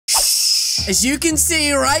As you can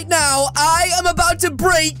see right now, I am about to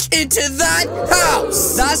break into that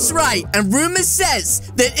house. That's right. And rumor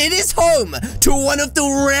says that it is home to one of the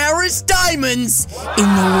rarest diamonds in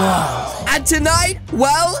the world. And tonight,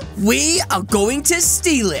 well, we are going to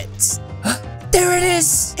steal it. There it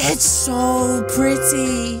is. It's so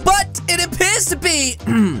pretty. But it appears to be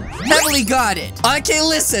heavily guarded. Okay,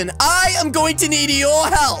 listen. I am going to need your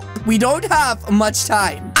help. We don't have much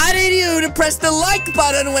time. I need you to press the like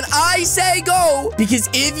button when I say go. Because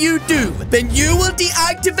if you do, then you will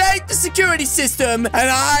deactivate the security system and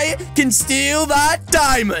I can steal that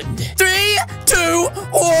diamond. 3, 2,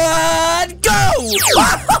 1, go.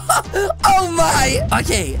 Oh my.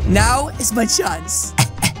 Okay, now is my chance.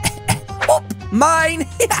 Oh, mine.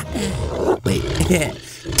 Wait.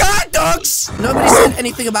 Guard dogs. Nobody said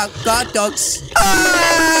anything about guard dogs.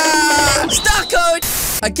 Star code.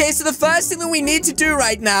 Okay, so the first thing that we need to do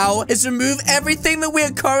right now is remove everything that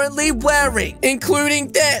we're currently wearing,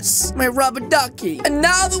 including this, my rubber ducky. And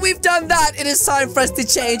now that we've done that, it is time for us to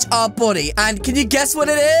change our body. And can you guess what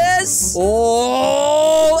it is?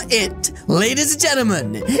 Oh, it, ladies and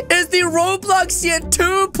gentlemen, is the Roblox Year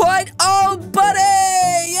 2.0 buddy.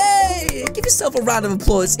 Yay! Give yourself a round of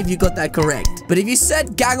applause if you got that correct. But if you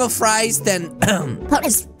said gang of fries, then what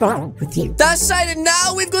is wrong with you? That's right, and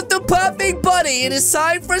now we've got the perfect body. It is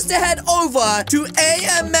time for us to head over to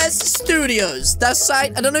AMS Studios. That's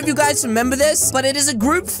right. I don't know if you guys remember this, but it is a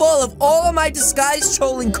group full of all of my disguise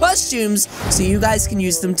trolling costumes, so you guys can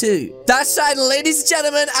use them too. That's right, ladies and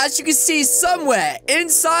gentlemen. As you can see, somewhere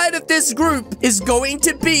inside of this group is going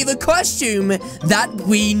to be the costume that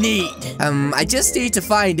we need. I just need to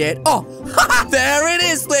find it. Oh, there it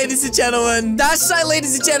is, ladies and gentlemen. That's right,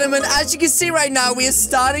 ladies and gentlemen. As you can see right now, we are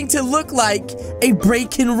starting to look like a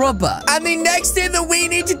break-in robber. And the next thing that we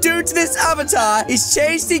need to do to this avatar is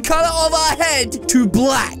change the color of our head to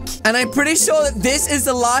black. And I'm pretty sure that this is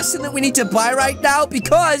the last thing that we need to buy right now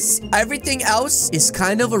because everything else is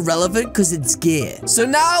kind of irrelevant because it's gear. So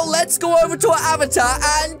now let's go over to our avatar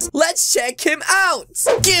and let's check him out.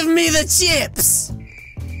 Give me the chips.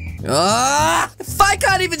 If I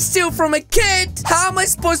can't even steal from a kid, how am I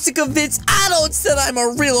supposed to convince adults that I'm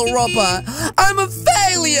a real robber? I'm a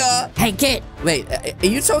failure. Hey, kid. Wait, are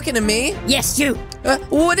you talking to me? Yes, you.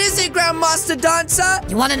 What is it, Grandmaster Dancer?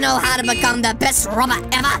 You want to know how to become the best robber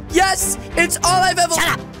ever? Yes, it's all I've ever...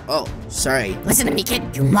 Shut up. Oh, sorry. Listen to me, kid.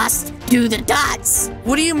 You must do the dots.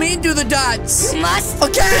 What do you mean, do the dots? You must do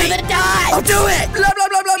the dots. I'll do it. Blah, blah,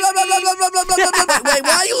 blah, blah, blah, blah, blah, blah, blah, blah, blah. Wait,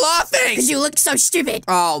 why are you laughing? Because you look so stupid.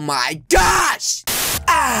 Oh, my gosh.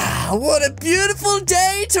 What a beautiful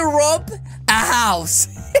day to rob a house.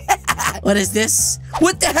 What is this?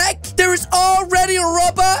 What the heck? There is already a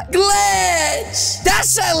robber glitch.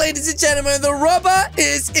 That's right, ladies and gentlemen. The robber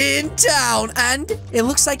is in town. And it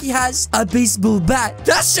looks like he has a baseball bat.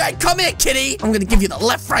 That's right. Come here, kitty. I'm going to give you the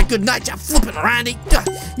left, right, good night. You're flipping around.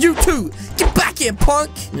 You too. Get back here, punk.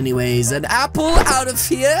 Anyways, an apple out of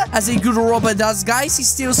here. As a good robber does, guys. He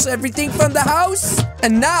steals everything from the house.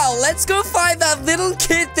 And now, let's go find that little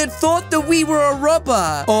kid that thought that we were a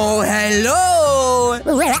robber. Oh, hello.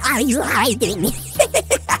 Where are you hiding?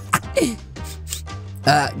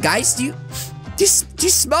 Guys, do you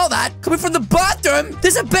smell that? Coming from the bathroom?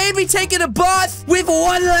 There's a baby taking a bath with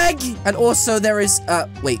one leg. And also there is,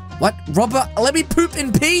 wait, what? Robber, let me poop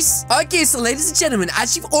in peace. Okay, so ladies and gentlemen,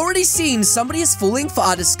 as you've already seen, somebody is falling for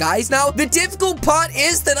our disguise. Now, the difficult part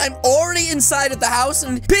is that I'm already inside of the house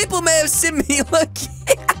and people may have seen me. Look.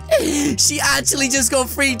 She actually just got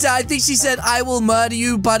freaked out. I think she said, I will murder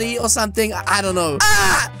you, buddy, or something. I don't know.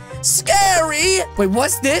 Scary! Wait,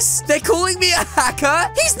 what's this? They're calling me a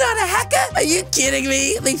hacker? He's not a hacker! Are you kidding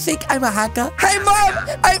me? They think I'm a hacker? Hey, Mom!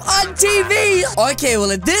 I'm on TV! Okay,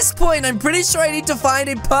 well, at this point, I'm pretty sure I need to find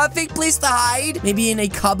a perfect place to hide. Maybe in a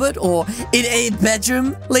cupboard or in a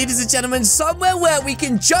bedroom. Ladies and gentlemen, somewhere where we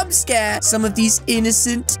can jump scare some of these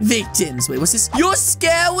innocent victims. Wait, what's this? You're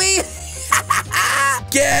scary?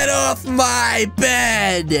 Get off my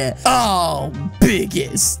bed! Oh,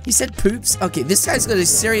 biggest. He said poops? Okay, this guy's got a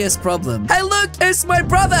serious problem. Hey, look, it's my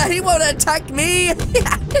brother. He won't attack me.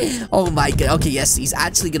 Oh my god. Okay, yes, he's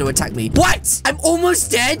actually gonna attack me. What? I'm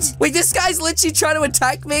almost dead? Wait, this guy's literally trying to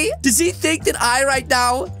attack me? Does he think that I right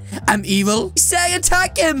now I'm evil? He's saying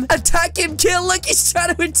attack him. Attack him, kill. Look, he's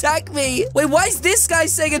trying to attack me. Wait, why is this guy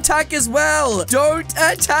saying attack as well? Don't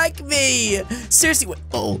attack me. Seriously, what?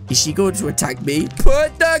 Oh, is she going to attack me?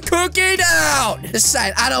 Put the cookie down.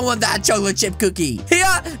 Decide, I don't want that chocolate chip cookie.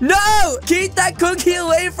 Here, no. Keep that cookie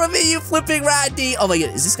away from me, you flipping randy. Oh my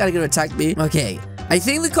god, is this guy going to attack me? Okay. I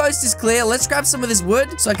think the coast is clear. Let's grab some of this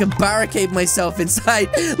wood so I can barricade myself inside.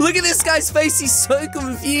 Look at this guy's face. He's so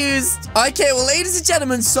confused. Okay, well, ladies and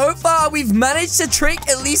gentlemen, so far we've managed to trick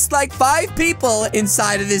at least like 5 people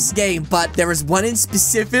inside of this game. But there is one in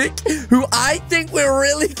specific who I think we're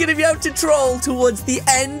really going to be able to troll towards the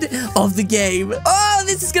end of the game. Oh,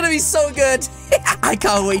 this is going to be so good. I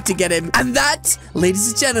can't wait to get him. And that, ladies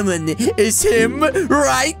and gentlemen, is him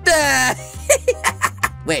right there.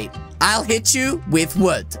 Wait, I'll hit you with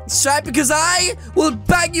wood. That's right, because I will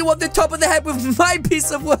bang you on the top of the head with my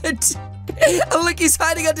piece of wood. Oh, look, he's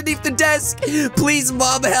hiding underneath the desk. Please,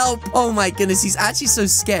 Mom, help. Oh, my goodness. He's actually so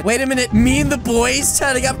scared. Wait a minute. Me and the boys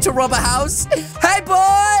turning up to rob a house? Hey,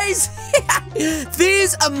 boys.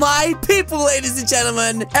 These are my people, ladies and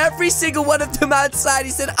gentlemen. Every single one of them outside.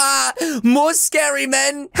 He said, more scary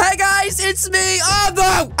men. Hey, guys, it's me. Oh,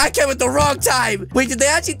 no. I came at the wrong time. Wait, did they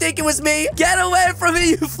actually think it was me? Get away from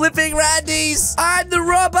me, you flipping randies. I'm the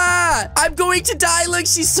robber. I'm going to die. Look,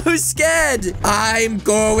 she's so scared. I'm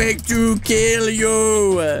going to kill you.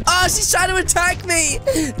 Oh, she's trying to attack me.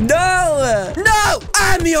 No. No.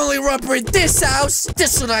 I'm the only robber in this house.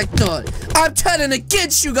 This is what I thought. I'm turning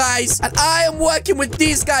against you guys, and I am working with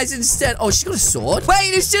these guys instead. Oh, she got a sword?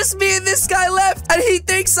 Wait, it's just me and this guy left, and he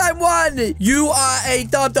thinks I'm one. You are a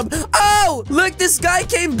dum-dum. Oh, look, this guy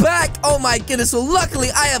came back. Oh, my goodness. Well, luckily,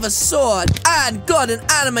 I have a sword and got an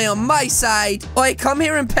anime on my side. Oi, come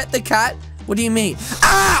here and pet the cat. What do you mean?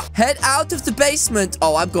 Ah! Head out of the basement.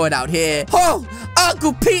 Oh, I'm going out here. Oh,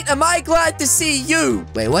 Uncle Pete, am I glad to see you?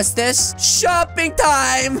 Wait, what's this? Shopping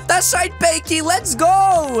time. That's right, Bakey. Let's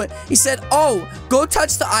go. He said, oh, go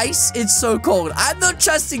touch the ice. It's so cold. I'm not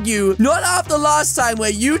trusting you. Not after last time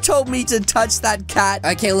where you told me to touch that cat.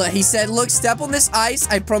 Okay, look, he said, look, step on this ice.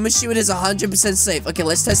 I promise you it is 100% safe. Okay,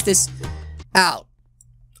 let's test this out.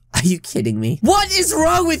 Are you kidding me? What is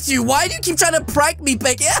wrong with you? Why do you keep trying to prank me,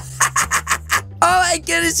 Bakey? Oh my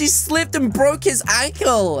goodness, he slipped and broke his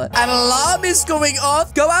ankle. An alarm is going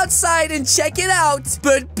off. Go outside and check it out,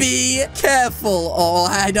 but be careful. Oh,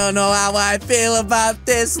 I don't know how I feel about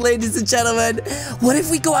this, ladies and gentlemen. What if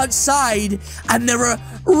we go outside and there are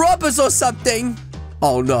robbers or something?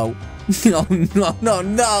 Oh no. No, no, no,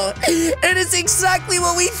 no. It is exactly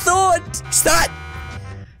what we thought. Start,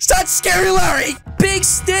 Scary Larry. Big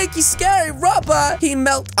stinky scary robber. He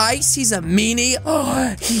melt ice. He's a meanie.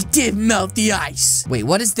 Oh, he did melt the ice. Wait,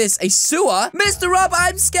 what is this? A sewer? Mr. Robber,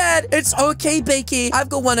 I'm scared. It's okay, Bakey. I've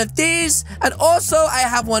got one of these. And also, I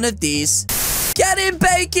have one of these. Get him,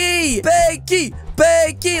 Bakey. Bakey.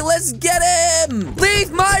 Bakey, let's get him.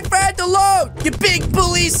 Leave my friend alone. You big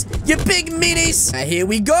bullies. You big meanies. Now, here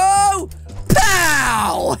we go.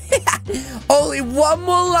 Pow! Only one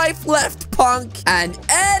more life left, punk. And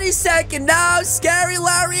any second now, Scary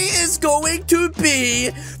Larry is going to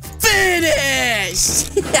be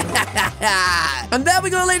finished. And there we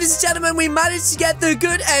go, ladies and gentlemen. We managed to get the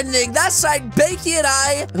good ending. That's right, Bakey and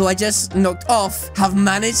I, who I just knocked off, have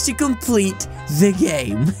managed to complete the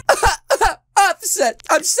game. Officer,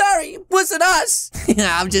 I'm sorry. It wasn't us.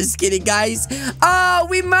 I'm just kidding, guys. Oh,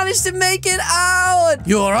 we managed to make it out.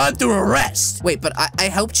 You're under arrest. Wait, but I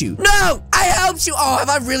helped you. No, I helped you. Oh, have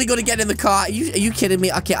I really got to get in the car? Are you kidding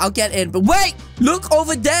me? Okay, I'll get in. But wait, look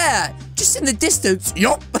over there. Just in the distance.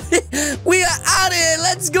 Yup. We are out of here.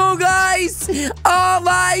 Let's go, guys. Oh,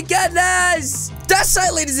 my goodness. That's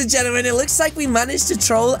right, ladies and gentlemen. It looks like we managed to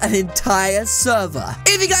troll an entire server.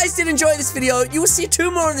 If you guys did enjoy this video, you will see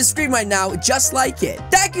 2 more on the screen right now, just like it.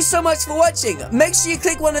 Thank you so much for watching. Make sure you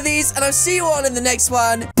click one of these, and I'll see you all in the next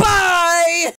one. Bye!